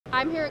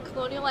I'm here at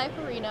Colonial Life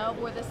Arena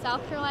where the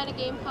South Carolina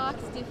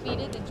Gamecocks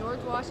defeated the George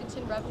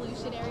Washington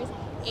Revolutionaries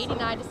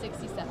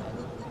 89-67.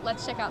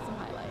 Let's check out some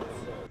highlights.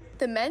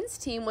 The men's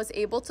team was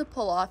able to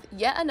pull off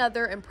yet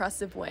another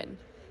impressive win.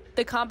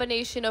 The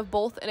combination of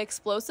both an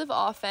explosive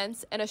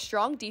offense and a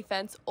strong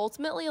defense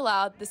ultimately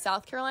allowed the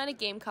South Carolina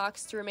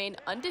Gamecocks to remain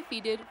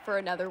undefeated for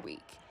another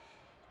week.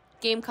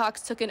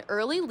 Gamecocks took an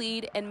early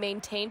lead and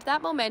maintained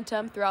that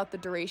momentum throughout the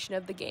duration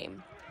of the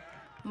game.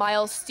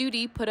 Miles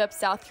Ciuci put up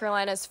South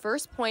Carolina's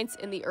first points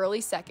in the early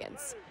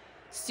seconds.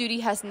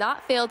 Ciuci has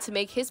not failed to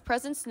make his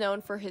presence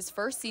known for his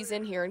first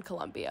season here in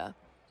Columbia.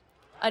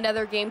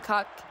 Another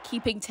Gamecock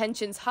keeping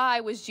tensions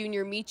high was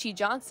junior Michi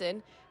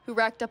Johnson, who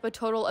racked up a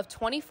total of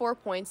 24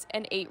 points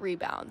and 8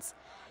 rebounds.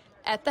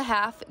 At the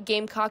half,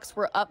 Gamecocks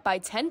were up by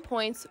 10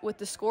 points with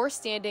the score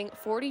standing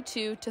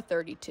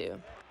 42-32.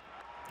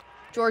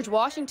 George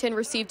Washington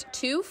received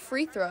 2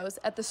 free throws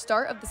at the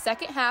start of the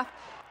second half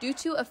due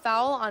to a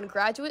foul on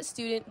graduate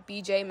student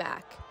B.J.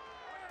 Mack.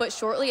 But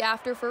shortly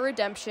after for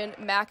redemption,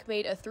 Mack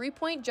made a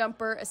 3-point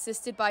jumper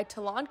assisted by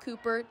Talon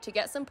Cooper to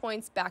get some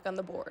points back on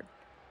the board.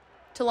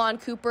 Talon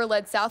Cooper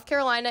led South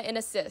Carolina in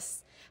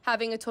assists,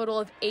 having a total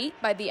of 8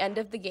 by the end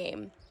of the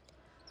game.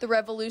 The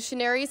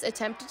Revolutionaries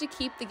attempted to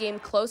keep the game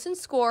close in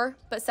score,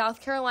 but South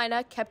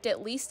Carolina kept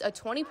at least a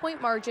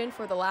 20-point margin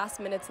for the last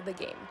minutes of the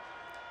game.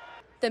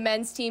 The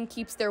men's team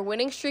keeps their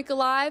winning streak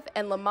alive,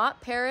 and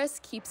Lamont Paris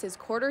keeps his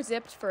quarter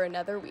zipped for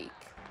another week.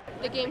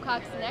 The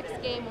Gamecocks'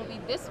 next game will be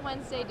this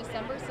Wednesday,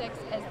 December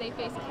 6th, as they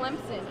face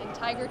Clemson in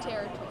Tiger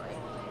territory.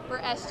 For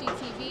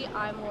SGTV,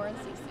 I'm Lauren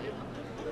Ciuci.